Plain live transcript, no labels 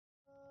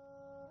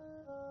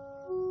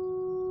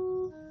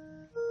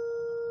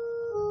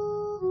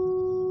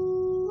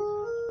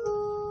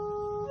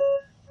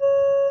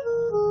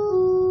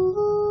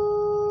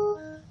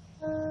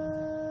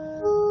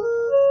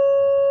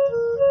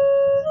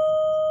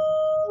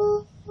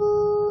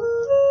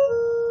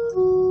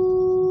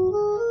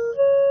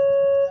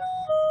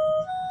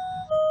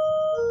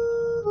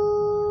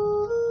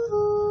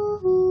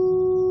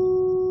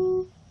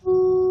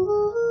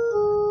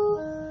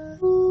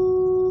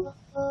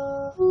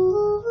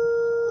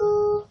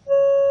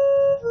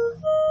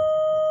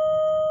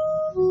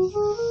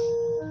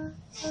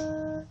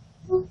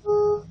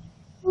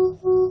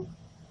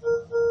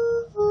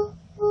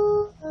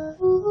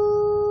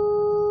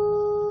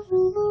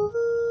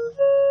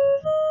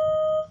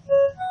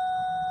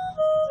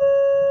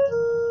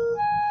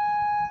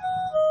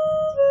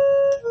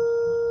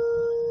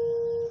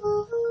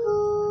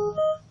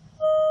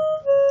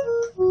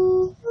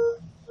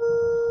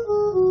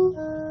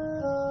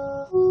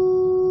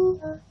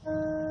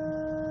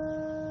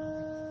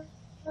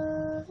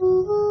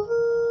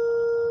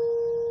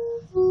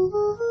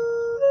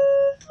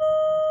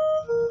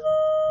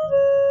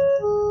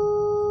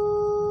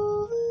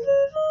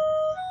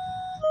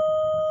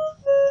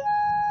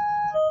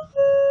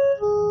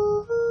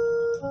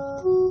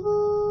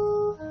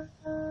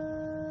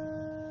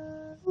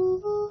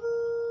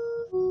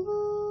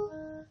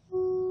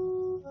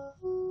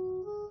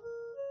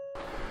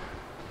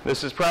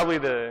This is probably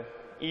the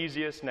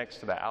easiest next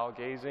to the owl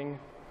gazing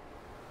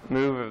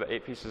move of the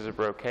 8 pieces of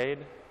Brocade.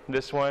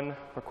 This one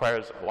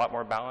requires a lot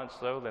more balance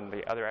though than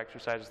the other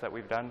exercises that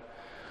we've done.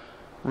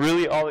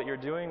 Really all that you're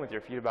doing with your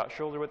feet about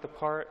shoulder width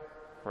apart,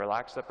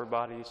 relaxed upper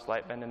body,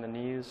 slight bend in the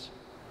knees.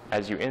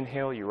 As you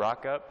inhale, you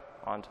rock up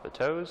onto the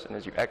toes, and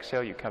as you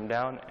exhale, you come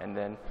down and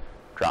then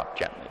drop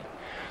gently.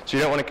 So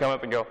you don't want to come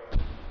up and go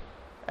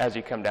as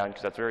you come down,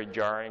 because that's very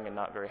jarring and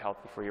not very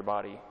healthy for your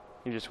body.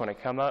 You just want to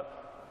come up,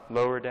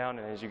 lower down,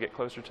 and as you get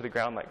closer to the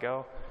ground, let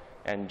go,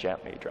 and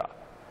gently drop.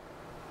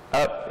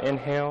 Up,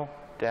 inhale,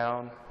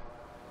 down,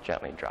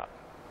 gently drop.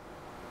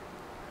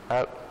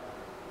 Up,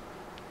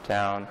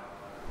 down,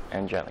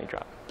 and gently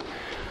drop.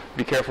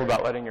 Be careful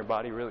about letting your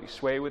body really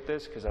sway with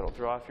this, because that'll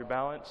throw off your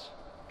balance.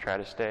 Try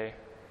to stay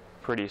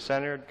pretty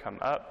centered. Come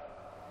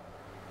up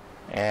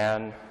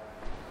and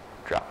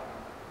drop.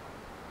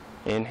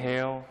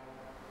 Inhale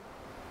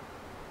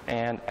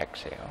and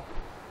exhale.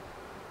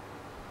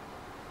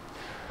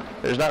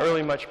 There's not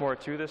really much more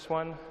to this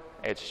one.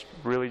 It's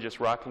really just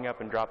rocking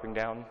up and dropping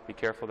down. Be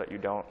careful that you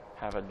don't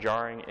have a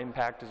jarring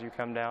impact as you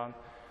come down.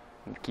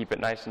 And keep it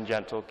nice and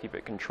gentle, keep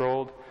it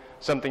controlled.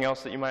 Something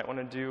else that you might want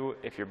to do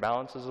if your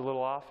balance is a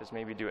little off is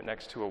maybe do it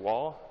next to a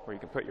wall, where you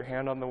can put your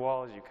hand on the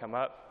wall as you come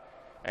up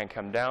and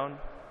come down,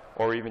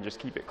 or even just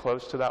keep it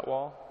close to that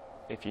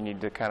wall if you need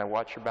to kind of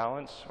watch your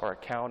balance, or a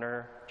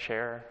counter,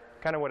 chair,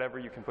 kind of whatever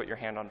you can put your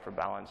hand on for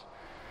balance.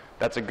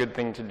 That's a good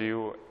thing to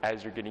do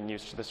as you're getting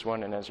used to this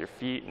one and as your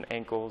feet and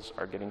ankles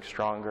are getting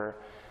stronger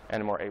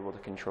and more able to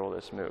control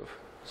this move.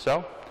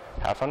 So,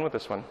 have fun with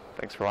this one.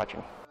 Thanks for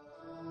watching.